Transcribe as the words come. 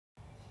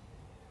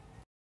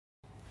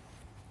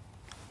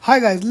Hi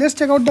guys, let's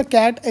check out the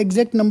CAT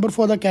exact number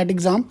for the CAT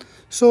exam.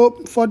 So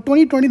for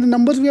 2020, the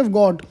numbers we have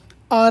got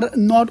are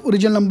not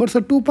original numbers.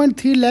 So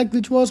 2.3 lakh,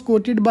 which was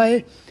quoted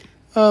by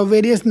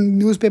various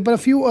newspaper, a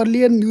few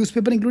earlier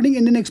newspaper including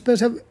Indian Express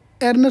have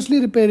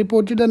earnestly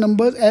reported the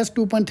numbers as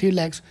 2.3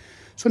 lakhs.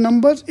 So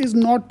numbers is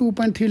not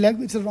 2.3 lakh,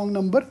 which is a wrong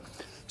number.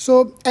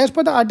 So as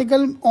per the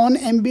article on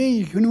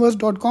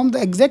mbauniverse.com,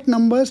 the exact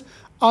numbers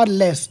are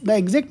less. The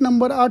exact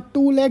number are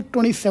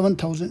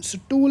 2,27,000. So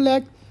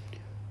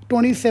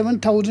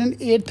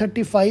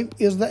 2,27,835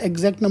 is the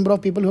exact number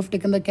of people who have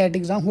taken the CAT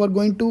exam, who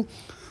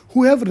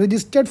have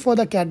registered for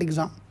the CAT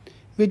exam,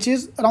 which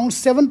is around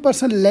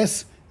 7%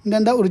 less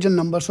than the original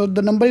number. So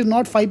the number is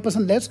not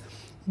 5% less.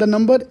 The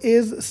number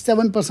is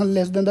 7%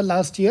 less than the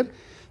last year.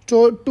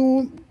 So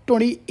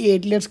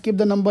 228, let's keep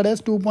the number as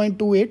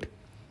 2.28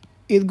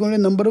 is going to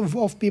be the number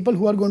of people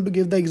who are going to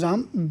give the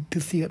exam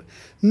this year.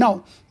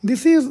 Now,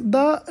 this is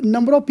the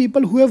number of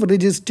people who have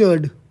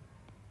registered.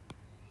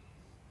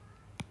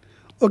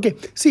 Okay,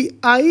 see,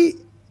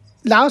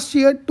 last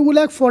year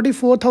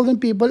 2,44,000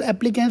 people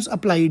applicants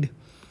applied.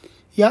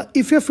 Yeah,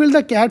 if you fill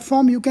the CAT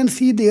form, you can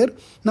see there.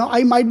 Now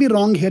I might be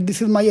wrong here. This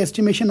is my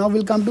estimation. Now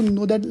we'll come to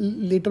know that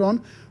later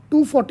on.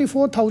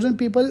 244,000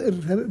 people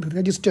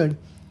registered,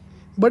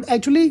 but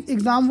actually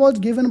exam was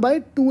given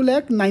by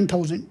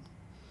 2,09,000.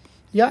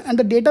 Yeah, and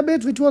the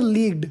database which was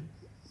leaked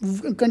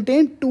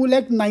contained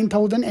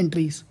 2,09,000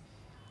 entries.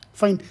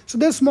 Fine. So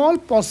there's small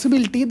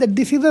possibility that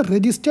this is a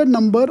registered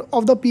number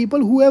of the people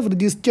who have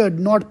registered,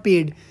 not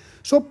paid.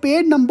 So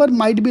paid number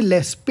might be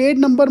less. Paid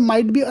number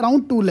might be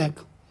around 2 lakh.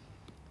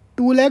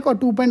 2 lakh or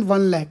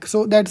 2.1 lakh.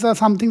 So that's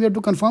something we have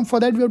to confirm. For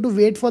that, we have to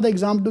wait for the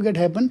exam to get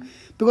happen,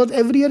 because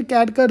every year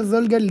CAT ka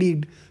result get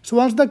leaked. So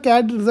once the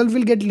CAT result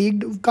will get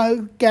leaked,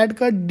 CAT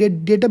ka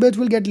database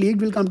will get leaked,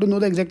 we'll come to know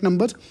the exact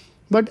numbers.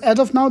 But as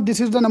of now, this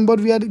is the number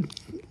we are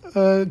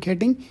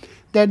getting,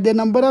 that the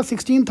number are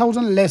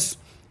 16,000 less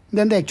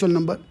than the actual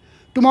number.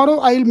 Tomorrow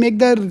I will make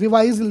the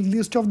revised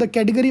list of the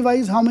category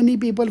wise, how many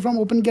people from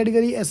open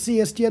category SC,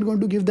 ST are going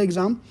to give the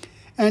exam,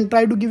 and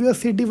try to give you a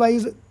city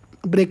wise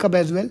breakup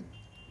as well.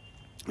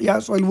 Yeah,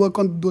 so I'll work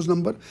on those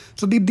numbers.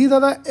 So these are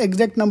the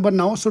exact number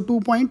now. So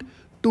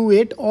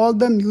 2.28, all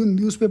the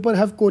newspaper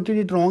have quoted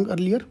it wrong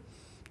earlier.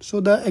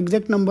 So the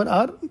exact number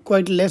are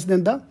quite less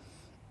than the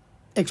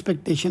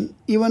expectation,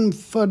 even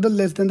further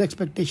less than the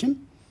expectation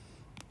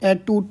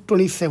at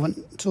 227.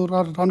 So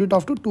round it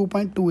off to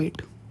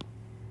 2.28.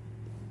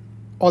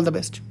 All the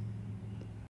best.